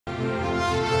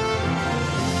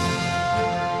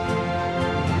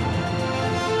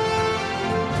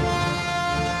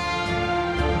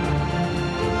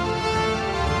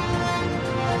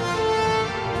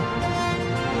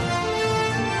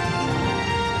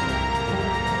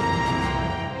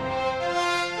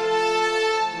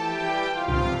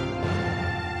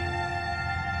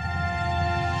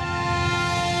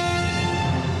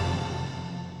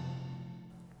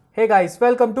Hey guys,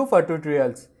 welcome to Fattu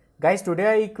tutorials. Guys, today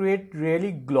I create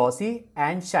really glossy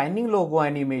and shining logo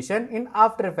animation in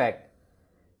After Effects.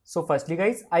 So firstly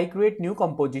guys, I create new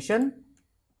composition.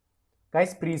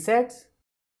 Guys, presets.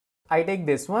 I take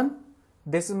this one.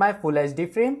 This is my full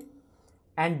HD frame.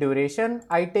 And duration,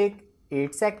 I take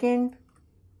 8 seconds.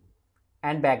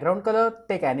 And background color,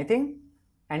 take anything.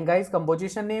 And guys,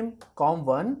 composition name,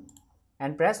 com1.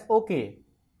 And press OK.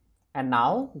 And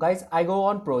now guys, I go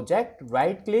on project,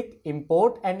 right click,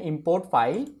 import and import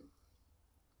file.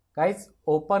 Guys,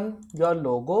 open your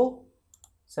logo,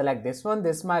 select this one,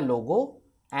 this is my logo,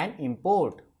 and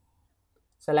import.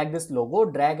 Select this logo,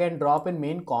 drag and drop in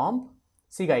main comp.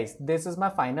 See guys, this is my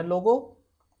final logo.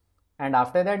 And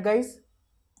after that guys,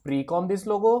 pre-comp this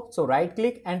logo. So right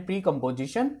click and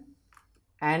pre-composition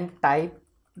and type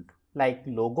like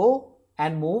logo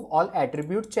and move all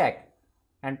attribute check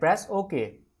and press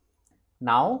OK.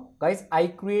 Now guys, I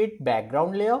create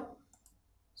background layer.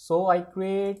 So I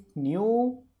create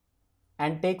new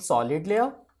and take solid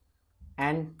layer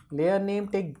and layer name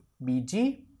take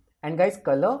BG, and guys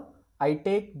color I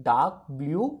take dark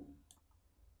blue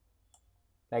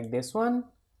like this one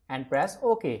and press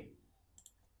OK.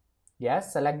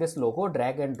 Yes, select this logo,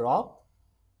 drag and drop.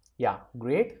 Yeah,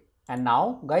 great. And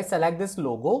now guys, select this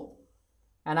logo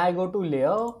and I go to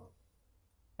layer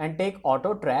and take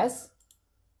auto trace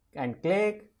and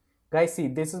click. Guys, see,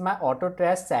 this is my auto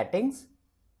trace settings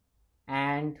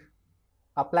and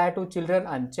apply to children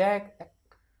uncheck,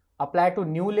 apply to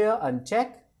new layer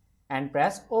uncheck and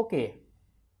press OK.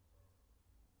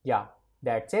 Yeah,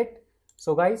 that's it.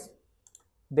 So guys,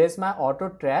 this is my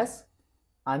auto trace,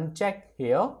 uncheck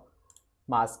here,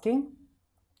 masking,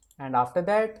 and after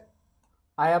that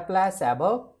I apply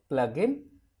Saber plugin.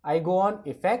 I go on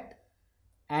effect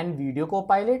and video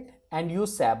copilot and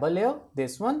use Saber layer,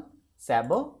 this one,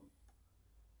 Saber.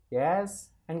 Yes,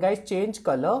 and guys, change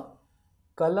color,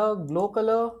 glow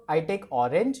color, I take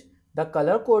orange. The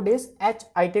color code is H,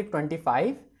 I take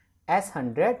 25, S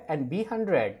 100 and B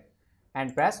 100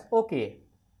 and press OK.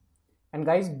 And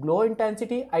guys, glow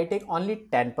intensity I take only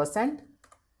 10%,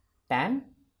 10,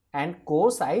 and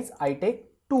core size I take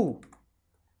 2.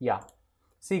 Yeah,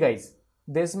 see guys,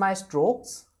 this is my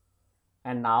strokes.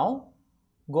 And now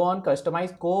go on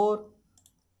customize core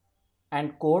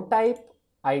and core type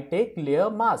I take layer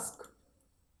mask.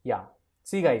 Yeah,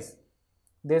 see guys,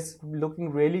 this looking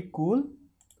really cool,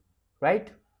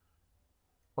 right?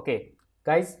 Okay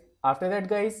guys, after that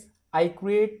guys, I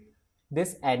create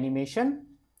this animation.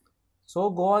 So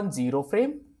go on 0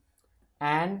 frame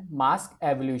and mask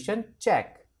evolution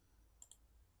check.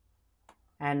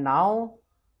 And now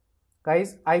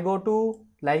guys, I go to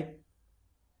like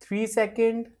 3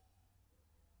 seconds.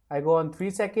 I go on 3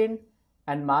 seconds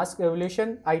and mask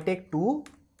evolution I take 2.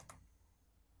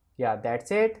 Yeah,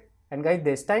 that's it. And guys,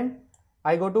 this time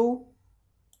I go to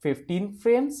 15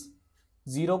 frames,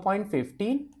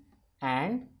 0.15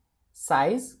 and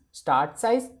size, start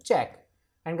size check.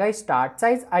 And guys, start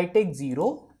size I take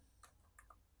 0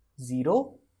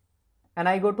 and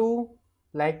I go to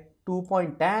like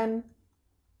 2.10,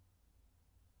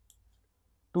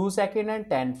 2 second and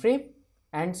 10 frame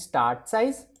and start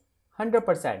size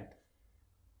 100%.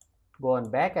 Go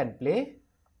on back and play.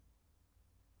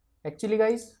 Actually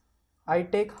guys, I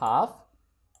take half.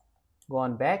 Go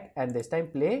on back and this time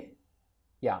play.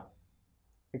 Yeah,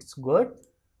 it's good.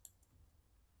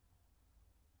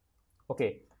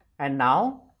 Okay, and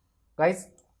now guys,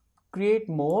 create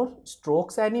more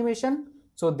strokes animation.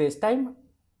 So this time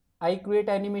I create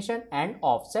animation and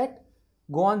offset.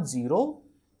 Go on 0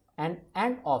 and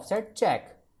offset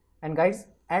check. And guys,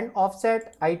 and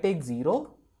offset I take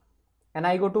 0 and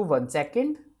I go to 1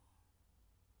 second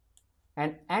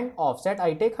and offset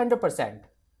I take 100%.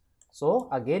 So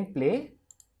again play.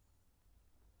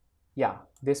 Yeah,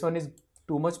 this one is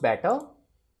too much better,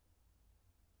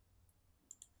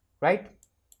 right?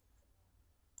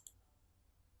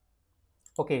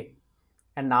 Okay,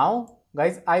 and now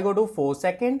guys, I go to 4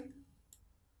 second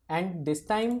and this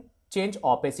time change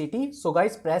opacity. So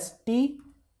guys, press T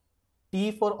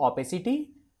for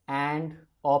opacity and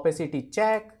opacity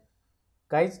check.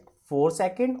 Guys, 4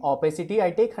 second opacity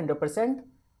I take 100%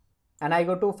 and I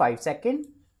go to 5 second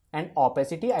and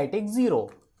opacity I take 0.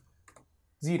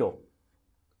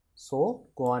 So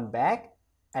go on back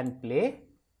and play.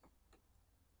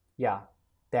 Yeah,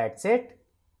 that's it.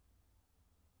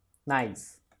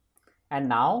 Nice. And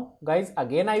now guys,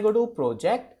 again I go to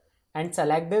project and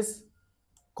select this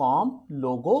comp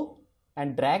logo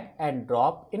and drag and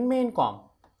drop in main comp.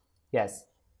 Yes,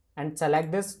 and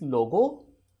select this logo.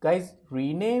 Guys,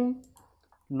 rename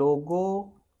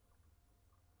logo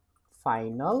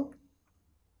final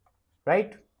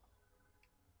right?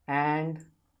 And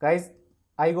guys,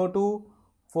 I go to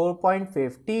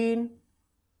 4.15,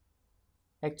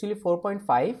 actually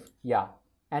 4.5, yeah.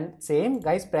 And same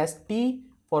guys, press T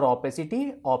for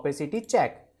opacity, opacity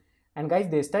check. And guys,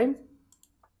 this time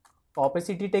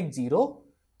opacity take 0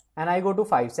 and I go to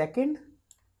 5 second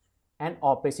and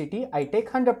opacity I take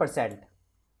 100%.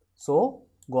 So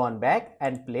go on back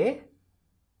and play.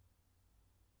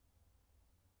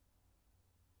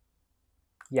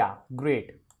 Yeah,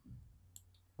 great.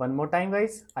 One more time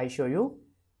guys, I show you.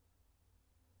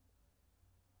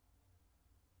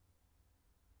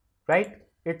 Right?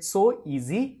 It's so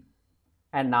easy.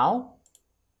 And now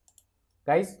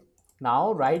guys,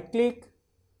 now right click,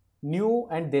 new,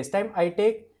 and this time I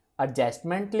take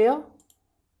adjustment layer,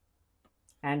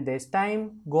 and this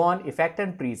time go on effect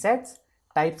and presets,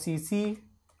 type CC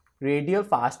radial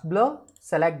fast blur,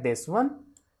 select this one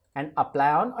and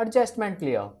apply on adjustment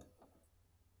layer.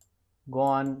 Go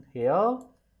on here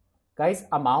guys,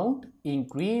 amount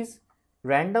increase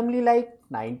randomly like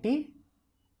 90,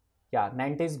 yeah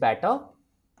 90 is better,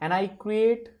 and I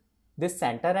create this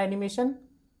center animation.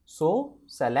 So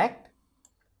select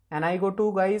and I go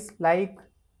to guys like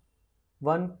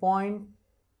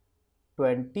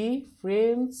 1.20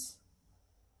 frames,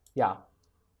 yeah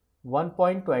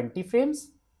 1.20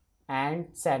 frames, and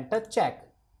center check.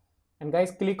 And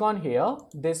guys, click on here,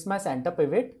 this is my center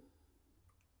pivot,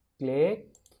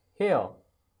 click here.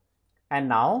 And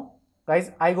now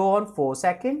guys, I go on 4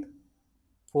 second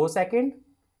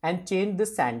and change the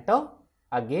center.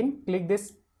 Again click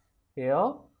this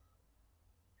here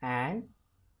and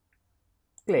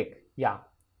click, yeah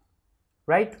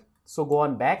right. So go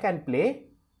on back and play.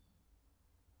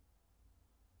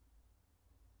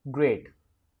 Great.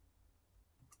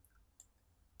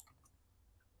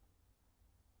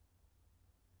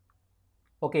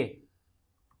 Okay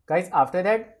guys, after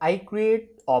that I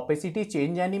create opacity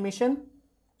change animation.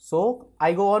 So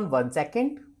I go on 1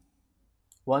 second,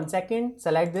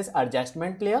 select this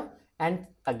adjustment layer and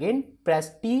again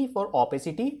press T for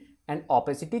opacity and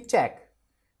opacity check.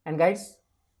 And guys,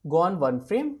 go on 1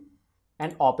 frame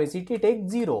and opacity take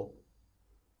 0.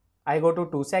 I go to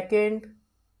 2 second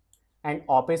and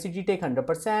opacity take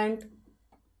 100%.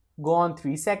 Go on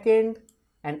 3 second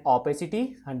and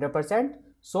opacity 100%.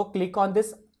 So click on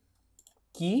this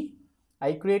key,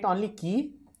 I create only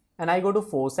key, and I go to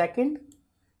 4 second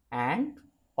and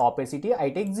opacity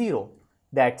I take 0.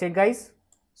 That's it guys.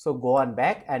 So go on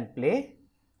back and play.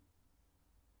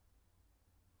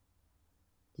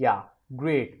 Yeah,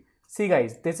 great. See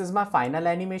guys, this is my final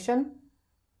animation,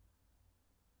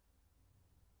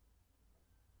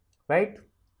 right?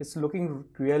 It's looking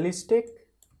realistic.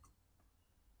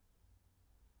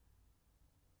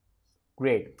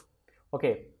 Great.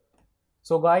 Okay,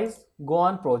 so guys, go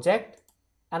on project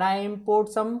and I import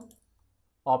some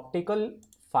optical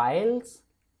files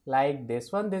like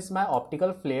this one. This is my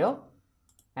optical flare,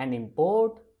 and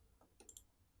import,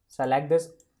 select this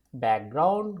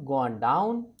background, go on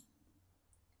down,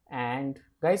 and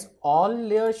guys, all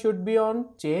layers should be on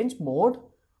change mode.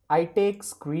 I take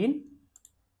screen,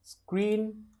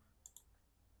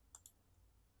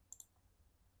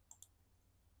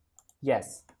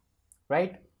 yes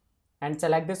right, and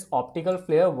select this optical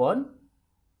flare 1,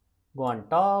 go on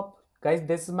top. Guys,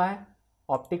 this is my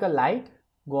optical light,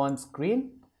 go on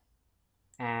screen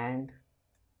and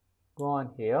go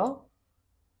on here.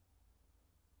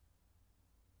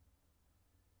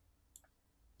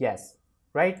 Yes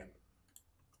right,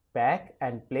 back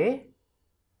and play.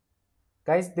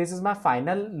 Guys, this is my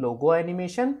final logo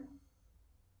animation.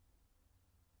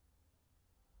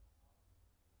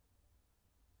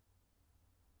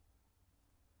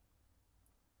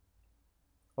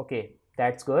 Okay,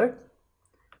 that's good.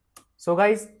 So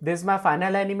guys, this is my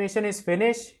final animation is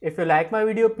finished. If you like my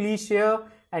video, please share,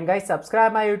 and guys,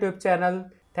 subscribe my YouTube channel.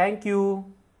 Thank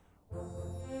you.